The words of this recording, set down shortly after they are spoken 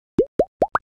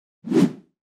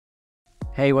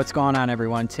Hey, what's going on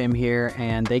everyone? Tim here,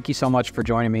 and thank you so much for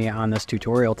joining me on this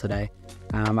tutorial today.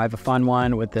 I have a fun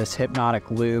one with this hypnotic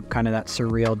loop, kind of that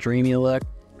surreal, dreamy look,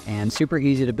 and super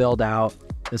easy to build out.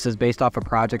 This is based off a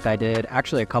project I did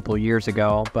actually a couple years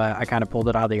ago, but I kind of pulled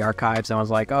it out of the archives and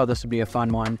was like, oh, this would be a fun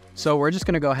one. So we're just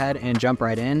gonna go ahead and jump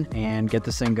right in and get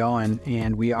this thing going.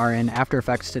 And we are in After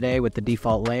Effects today with the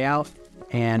default layout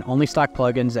and only stock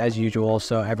plugins as usual,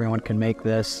 so everyone can make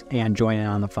this and join in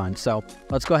on the fun. So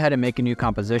let's go ahead and make a new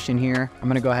composition here. I'm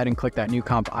gonna go ahead and click that new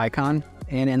comp icon,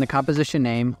 and in the composition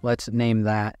name, let's name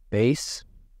that base,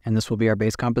 and this will be our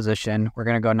base composition. We're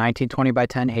gonna go 1920 by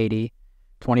 1080,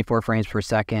 24 frames per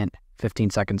second, 15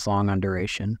 seconds long on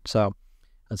duration. So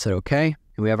let's hit OK,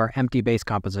 and we have our empty base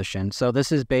composition. So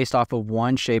this is based off of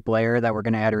one shape layer that we're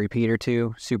gonna add a repeater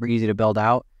to, super easy to build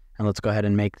out. And let's go ahead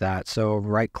and make that. So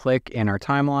right click in our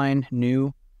timeline,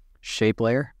 new shape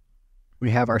layer.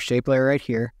 We have our shape layer right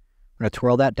here. I'm gonna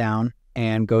twirl that down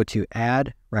and go to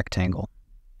add rectangle.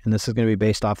 And this is gonna be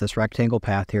based off this rectangle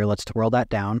path here. Let's twirl that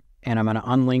down, and I'm gonna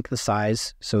unlink the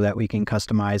size so that we can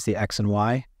customize the X and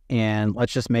Y. And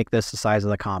let's just make this the size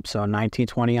of the comp. So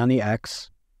 1920 on the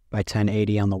X by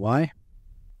 1080 on the Y.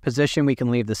 Position we can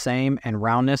leave the same, and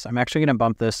roundness, I'm actually gonna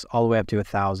bump this all the way up to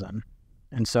 1000.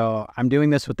 And so I'm doing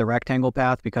this with the rectangle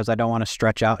path because I don't want to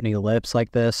stretch out any ellipse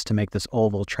like this to make this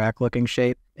oval track looking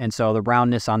shape. And so the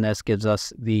roundness on this gives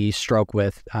us the stroke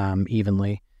width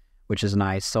evenly, which is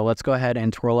nice. So let's go ahead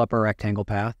and twirl up our rectangle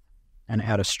path and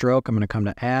add a stroke. I'm going to come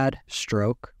to add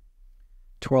stroke,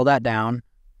 twirl that down.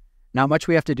 Not much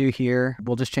we have to do here.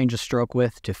 We'll just change the stroke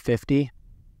width to 50,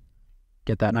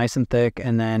 get that nice and thick,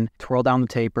 and then twirl down the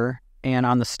taper. And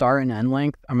on the start and end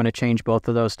length, I'm going to change both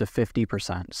of those to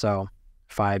 50%. So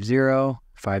 50,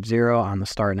 50 on the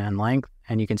start and end length.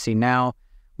 And you can see now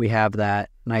we have that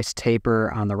nice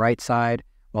taper on the right side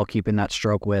while keeping that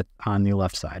stroke width on the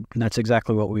left side. And that's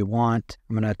exactly what we want.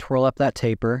 I'm going to twirl up that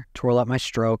taper, twirl up my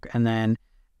stroke, and then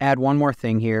add one more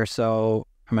thing here. So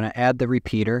I'm going to add the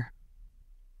repeater.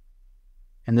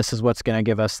 And this is what's going to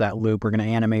give us that loop. We're going to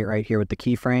animate right here with the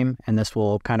keyframe, and this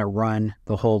will kind of run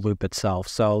the whole loop itself.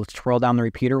 So let's twirl down the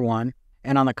repeater 1.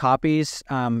 And on the copies,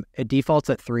 it defaults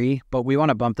at 3, but we want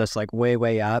to bump this like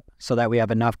way up so that we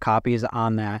have enough copies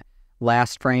on that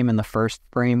last frame and the first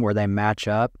frame where they match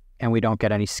up, and we don't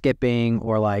get any skipping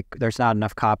or like there's not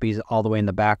enough copies all the way in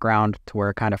the background to where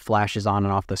it kind of flashes on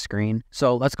and off the screen.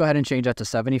 So let's go ahead and change that to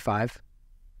 75.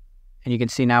 And you can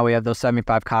see now we have those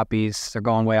 75 copies. They're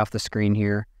going way off the screen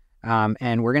here.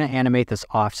 And we're going to animate this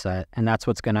offset, and that's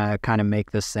what's going to kind of make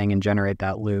this thing and generate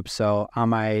that loop. So on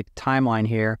my timeline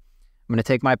here, I'm going to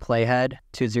take my playhead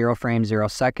to 0 frames, 0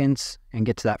 seconds and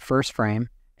get to that first frame.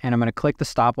 And I'm going to click the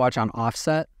stopwatch on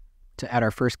offset to add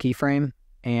our first keyframe.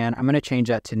 And I'm going to change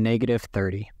that to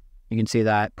 -30. You can see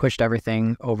that pushed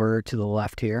everything over to the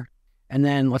left here. And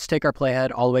then let's take our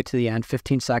playhead all the way to the end,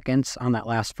 15 seconds on that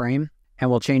last frame. And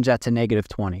we'll change that to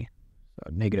 -20. So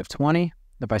 -20.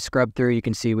 If I scrub through, you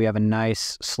can see we have a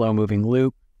nice slow moving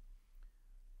loop.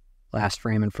 Last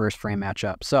frame and first frame match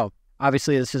up. So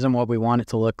obviously, this isn't what we want it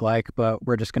to look like, but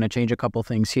we're just going to change a couple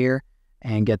things here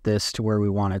and get this to where we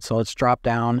want it. So let's drop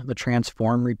down the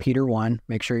transform repeater 1.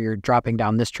 Make sure you're dropping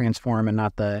down this transform and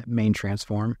not the main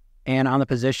transform. And on the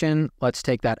position, let's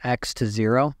take that X to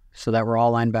 0 so that we're all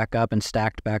lined back up and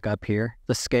stacked back up here.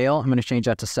 The scale, I'm going to change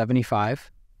that to 75,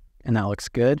 and that looks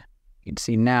good. You can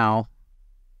see now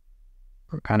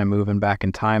we're kind of moving back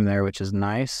in time there, which is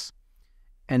nice.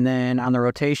 And then on the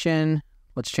rotation,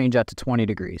 let's change that to 20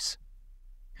 degrees.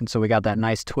 And so we got that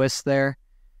nice twist there.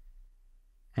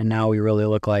 And now we really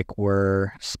look like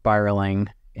we're spiraling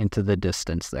into the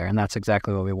distance there. And that's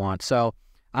exactly what we want. So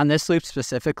on this loop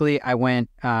specifically, I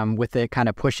went with it kind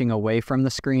of pushing away from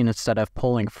the screen instead of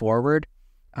pulling forward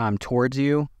towards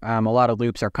you. A lot of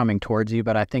loops are coming towards you,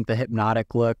 but I think the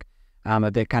hypnotic look, a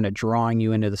bit kind of drawing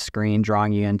you into the screen,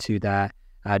 drawing you into that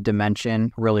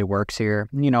dimension really works here.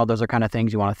 You know, those are kind of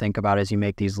things you want to think about as you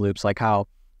make these loops, like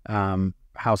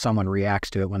how someone reacts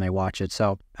to it when they watch it.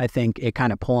 So I think it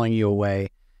kind of pulling you away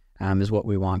is what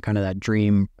we want, kind of that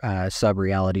dream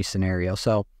sub-reality scenario.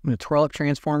 So I'm going to twirl up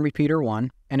transform repeater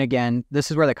 1. And again, this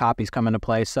is where the copies come into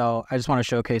play. So I just want to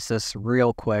showcase this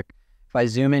real quick. If I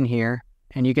zoom in here,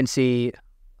 and you can see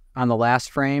on the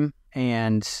last frame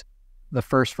and the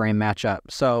first frame match up.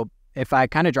 So if I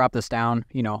kind of drop this down,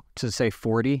 you know, to say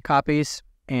 40 copies,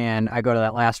 and I go to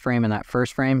that last frame and that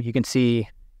first frame, you can see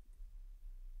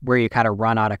where you kind of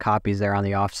run out of copies there on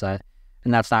the offset,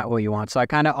 and that's not what you want. So I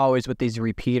kind of always, with these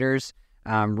repeaters,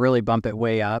 really bump it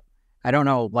way up I don't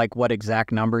know like what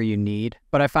exact number you need,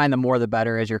 but I find the more the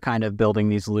better as you're kind of building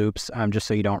these loops, just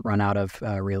so you don't run out of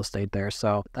real estate there.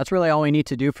 So that's really all we need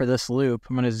to do for this loop.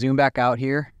 I'm going to zoom back out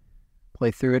here, play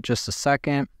through it just a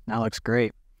second. That looks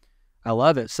great. I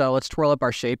love it. So let's twirl up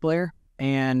our shape layer,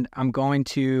 and I'm going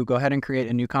to go ahead and create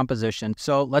a new composition.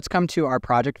 So let's come to our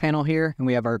project panel here, and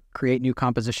we have our create new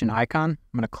composition icon.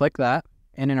 I'm going to click that.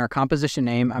 And in our composition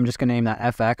name, I'm just going to name that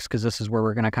FX because this is where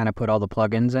we're going to kind of put all the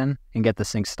plugins in and get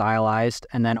this thing stylized.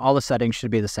 And then all the settings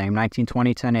should be the same: 1920,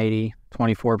 1080,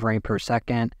 24 frame per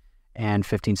second, and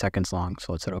 15 seconds long.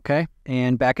 So let's hit OK.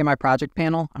 And back in my project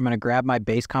panel, I'm going to grab my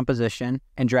base composition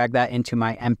and drag that into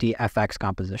my empty FX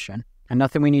composition. And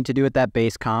nothing we need to do with that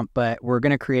base comp, but we're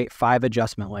going to create 5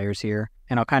 adjustment layers here.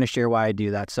 And I'll kind of share why I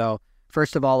do that. So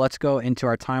first of all, let's go into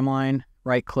our timeline,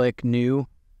 right click, new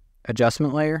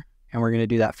adjustment layer. And we're going to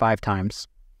do that 5 times.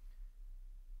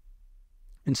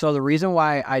 And so the reason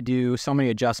why I do so many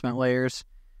adjustment layers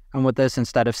and with this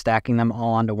instead of stacking them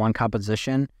all onto one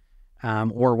composition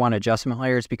or one adjustment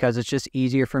layer is because it's just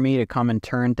easier for me to come and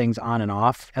turn things on and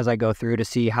off as I go through to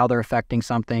see how they're affecting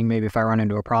something. Maybe if I run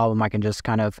into a problem, I can just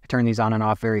kind of turn these on and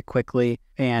off very quickly.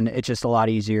 And it's just a lot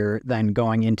easier than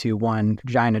going into one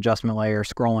giant adjustment layer,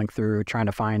 scrolling through, trying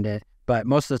to find it. But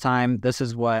most of the time, this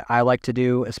is what I like to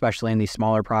do, especially in these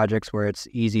smaller projects where it's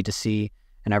easy to see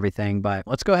and everything. But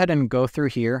let's go ahead and go through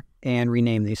here and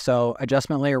rename these. So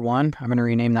adjustment layer 1, I'm going to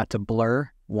rename that to blur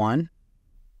 1.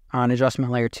 On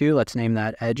adjustment layer 2, let's name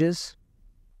that edges.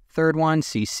 Third one,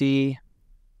 CC.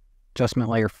 Adjustment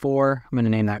layer 4, I'm going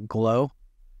to name that glow.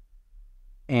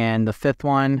 And the 5th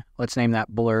one, let's name that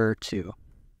blur 2.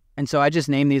 And so I just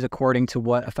name these according to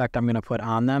what effect I'm going to put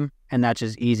on them. And that's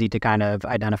just easy to kind of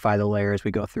identify the layer as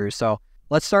we go through. So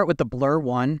let's start with the blur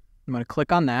 1. I'm going to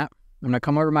click on that. I'm going to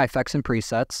come over to my effects and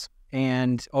presets.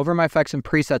 And over my effects and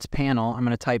presets panel, I'm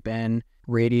going to type in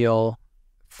radial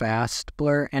fast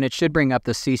blur. And it should bring up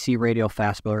the CC radial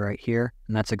fast blur right here.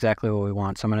 And that's exactly what we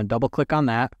want. So I'm going to double click on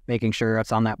that, making sure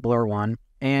it's on that blur 1.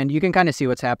 And you can kind of see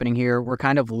what's happening here. We're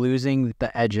kind of losing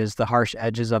the edges, the harsh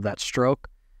edges of that stroke,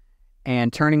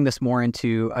 and turning this more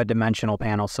into a dimensional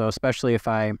panel. So especially if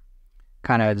I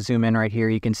kind of zoom in right here,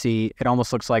 you can see it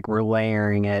almost looks like we're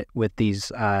layering it with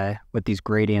these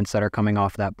gradients that are coming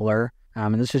off that blur.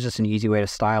 And this is just an easy way to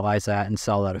stylize that and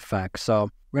sell that effect. So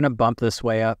we're going to bump this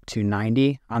way up to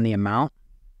 90 on the amount,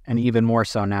 and even more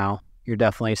so now. You're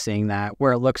definitely seeing that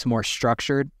where it looks more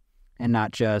structured and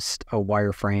not just a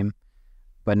wireframe.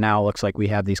 But now it looks like we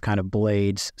have these kind of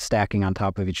blades stacking on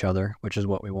top of each other, which is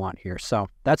what we want here. So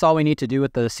that's all we need to do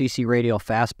with the CC radial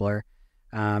fast blur.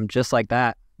 Just like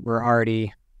that, we're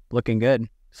already looking good.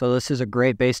 So this is a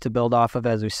great base to build off of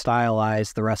as we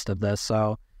stylize the rest of this.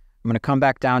 So I'm going to come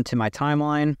back down to my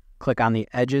timeline, click on the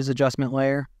edges adjustment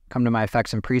layer, come to my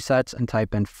effects and presets and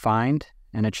type in find,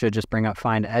 and it should just bring up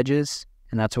find edges.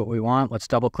 And that's what we want. Let's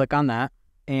double click on that.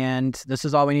 And this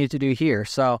is all we need to do here.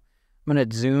 So I'm going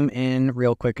to zoom in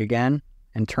real quick again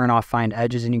and turn off find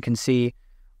edges. And you can see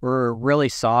we're really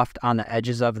soft on the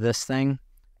edges of this thing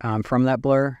from that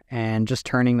blur. And just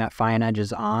turning that find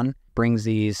edges on brings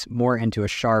these more into a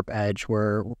sharp edge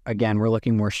where, again, we're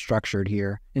looking more structured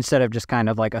here. Instead of just kind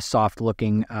of like a soft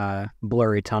looking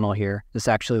blurry tunnel here, this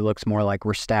actually looks more like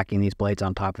we're stacking these blades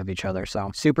on top of each other. So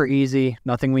super easy.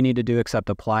 Nothing we need to do except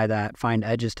apply that find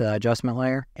edges to the adjustment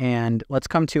layer. And let's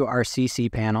come to our CC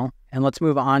panel. And let's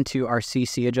move on to our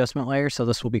CC adjustment layer. So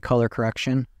this will be color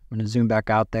correction. I'm going to zoom back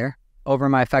out there. Over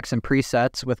my effects and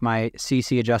presets with my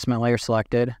CC adjustment layer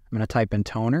selected, I'm going to type in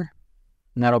toner,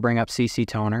 and that'll bring up CC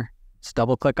toner. Let's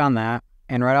double click on that.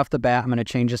 And right off the bat, I'm going to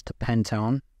change this to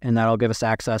Pentone, and that'll give us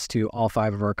access to all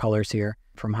 5 of our colors here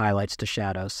from highlights to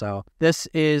shadows. So this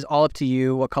is all up to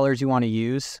you what colors you want to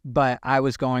use, but I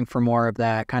was going for more of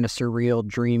that kind of surreal,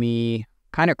 dreamy,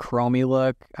 kind of chromy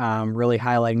look, really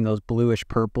highlighting those bluish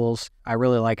purples. I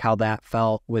really like how that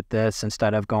felt with this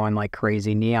instead of going like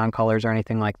crazy neon colors or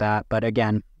anything like that. But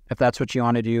again, if that's what you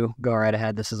want to do, go right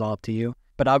ahead. This is all up to you.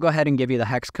 But I'll go ahead and give you the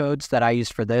hex codes that I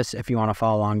used for this if you want to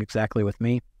follow along exactly with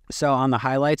me. So on the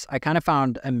highlights, I kind of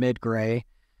found a mid-gray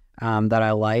that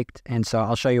I liked. And so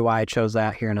I'll show you why I chose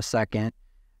that here in a second.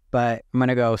 But I'm going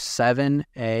to go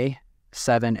 7A, 7A,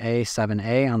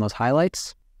 7A on those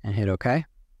highlights and hit OK.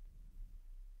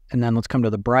 And then let's come to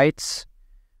the brights.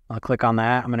 I'll click on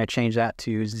that. I'm going to change that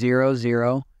to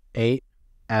 008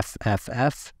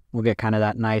 FFF. We'll get kind of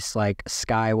that nice like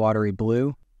sky watery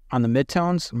blue. On the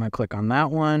midtones, I'm going to click on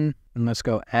that one. And let's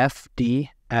go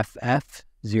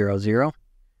FDFF00.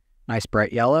 Nice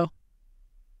bright yellow.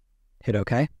 Hit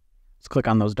OK. Let's click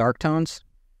on those dark tones.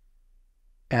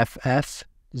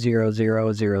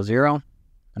 FF0000.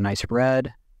 A nice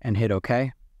red. And hit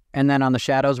OK. And then on the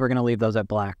shadows, we're going to leave those at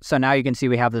black. So now you can see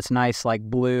we have this nice like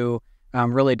blue,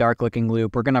 really dark looking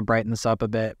loop. We're going to brighten this up a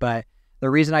bit, but the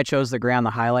reason I chose the gray on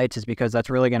the highlights is because that's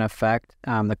really going to affect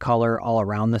the color all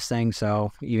around this thing.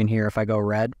 So even here, if I go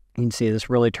red, you can see this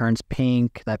really turns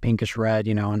pink, that pinkish red,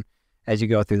 you know, and as you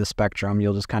go through the spectrum,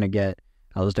 you'll just kind of get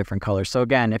all those different colors. So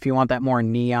again, if you want that more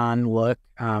neon look,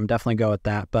 definitely go with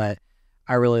that. But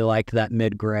I really liked that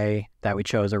mid-gray that we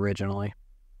chose originally.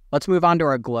 Let's move on to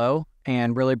our glow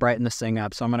and really brighten this thing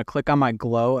up. So I'm going to click on my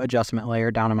glow adjustment layer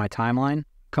down in my timeline,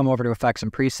 come over to effects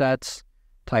and presets,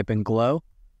 type in glow,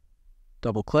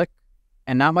 double click.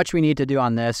 And not much we need to do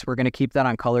on this. We're going to keep that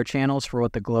on color channels for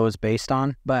what the glow is based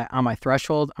on. But on my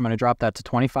threshold, I'm going to drop that to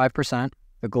 25%,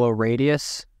 the glow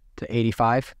radius to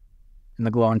 85, and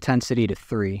the glow intensity to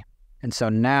 3. And so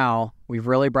now we've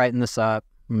really brightened this up.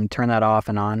 I'm going to turn that off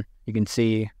and on. You can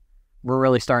see we're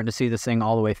really starting to see this thing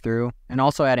all the way through, and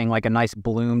also adding like a nice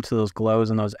bloom to those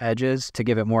glows and those edges to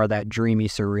give it more of that dreamy,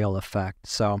 surreal effect.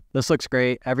 So this looks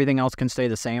great. Everything else can stay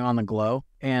the same on the glow.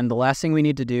 And the last thing we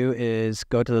need to do is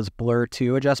go to this blur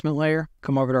 2 adjustment layer,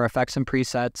 come over to our effects and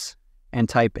presets, and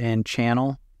type in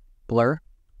channel blur.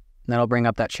 And that'll bring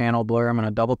up that channel blur. I'm going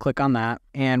to double click on that,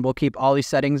 and we'll keep all these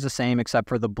settings the same except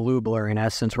for the blue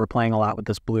blurriness, since we're playing a lot with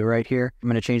this blue right here. I'm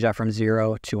going to change that from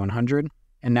 0 to 100.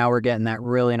 And now we're getting that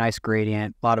really nice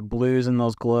gradient, a lot of blues in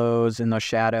those glows and those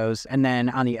shadows. And then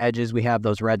on the edges, we have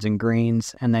those reds and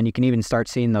greens. And then you can even start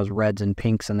seeing those reds and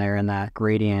pinks in there in that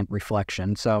gradient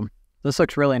reflection. So this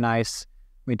looks really nice.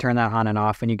 We turn that on and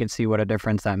off, and you can see what a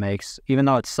difference that makes. Even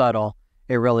though it's subtle,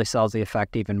 it really sells the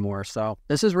effect even more. So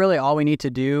this is really all we need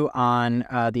to do on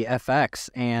the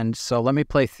FX. And so let me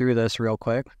play through this real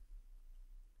quick.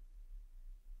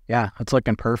 Yeah, it's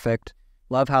looking perfect.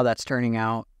 Love how that's turning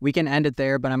out. We can end it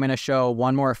there, but I'm going to show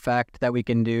one more effect that we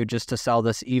can do just to sell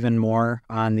this even more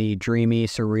on the dreamy,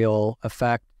 surreal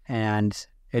effect. And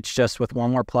it's just with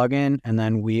one more plugin, and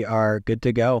then we are good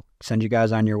to go. Send you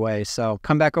guys on your way. So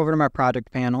come back over to my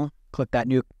project panel, click that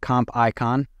new comp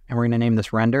icon, and we're going to name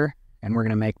this render, and we're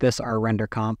going to make this our render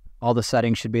comp. All the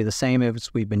settings should be the same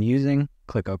as we've been using.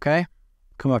 Click OK.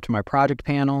 Come up to my project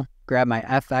panel, grab my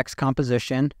FX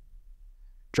composition,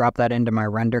 drop that into my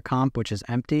render comp, which is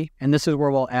empty. And this is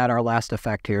where we'll add our last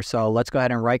effect here. So let's go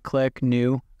ahead and right click,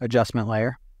 new adjustment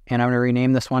layer. And I'm going to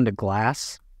rename this one to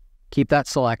glass. Keep that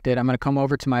selected. I'm going to come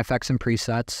over to my effects and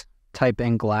presets, type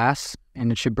in glass, and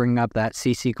it should bring up that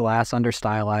CC glass under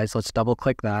stylize. Let's double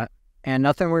click that. And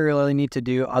nothing we really need to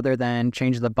do other than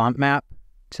change the bump map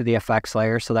to the effects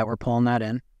layer so that we're pulling that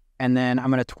in. And then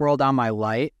I'm going to twirl down my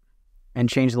light and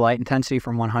change the light intensity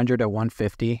from 100 to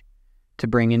 150. To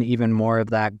bring in even more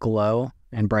of that glow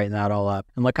and brighten that all up.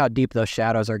 And look how deep those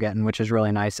shadows are getting, which is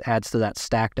really nice. Adds to that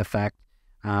stacked effect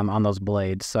on those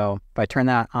blades. So if I turn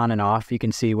that on and off, you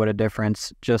can see what a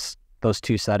difference just those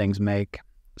two settings make.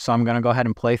 So I'm going to go ahead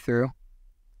and play through.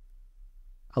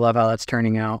 I love how that's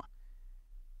turning out.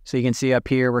 So you can see up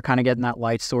here, we're kind of getting that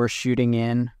light source shooting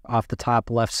in off the top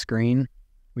left screen.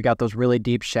 We got those really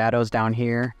deep shadows down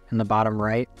here in the bottom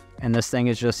right. And this thing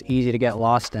is just easy to get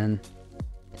lost in.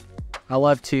 I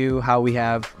love too how we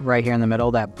have right here in the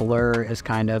middle, that blur is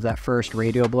kind of, that first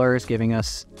radial blur is giving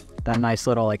us that nice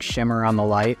little like shimmer on the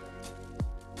light.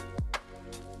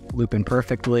 Looping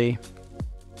perfectly.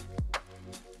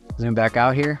 Zoom back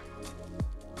out here.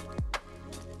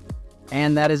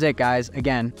 And that is it, guys.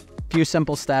 Again, few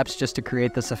simple steps just to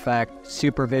create this effect.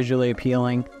 Super visually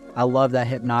appealing. I love that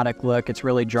hypnotic look. It's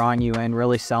really drawing you in,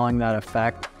 really selling that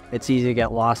effect. It's easy to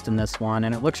get lost in this one,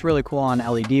 and it looks really cool on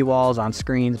LED walls, on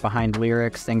screens, behind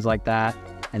lyrics, things like that.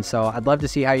 And so I'd love to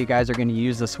see how you guys are going to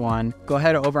use this one. Go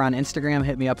ahead over on Instagram,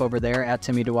 hit me up over there at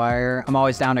Timmy Dwyer. I'm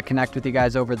always down to connect with you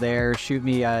guys over there. Shoot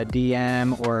me a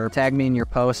DM or tag me in your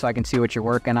post so I can see what you're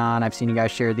working on. I've seen you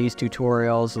guys share these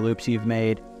tutorials, the loops you've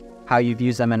made, how you've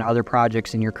used them in other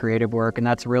projects in your creative work, and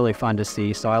that's really fun to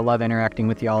see. So I love interacting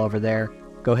with you all over there.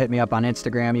 Go hit me up on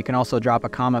Instagram. You can also drop a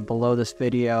comment below this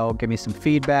video, give me some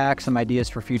feedback, some ideas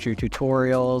for future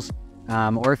tutorials,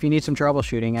 or if you need some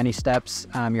troubleshooting, any steps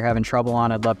you're having trouble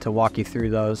on, I'd love to walk you through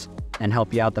those and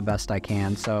help you out the best I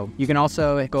can. So you can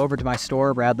also go over to my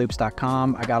store,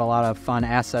 bradloops.com. I got a lot of fun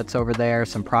assets over there,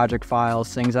 some project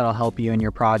files, things that'll help you in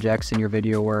your projects, in your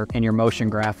video work, in your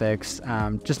motion graphics,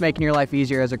 just making your life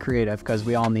easier as a creative, because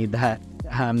we all need that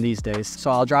these days. So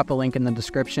I'll drop a link in the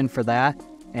description for that,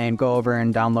 and go over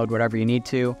and download whatever you need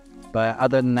to. But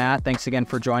other than that, thanks again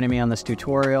for joining me on this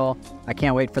tutorial. I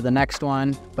can't wait for the next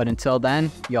one, but until then,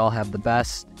 you all have the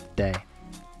best day.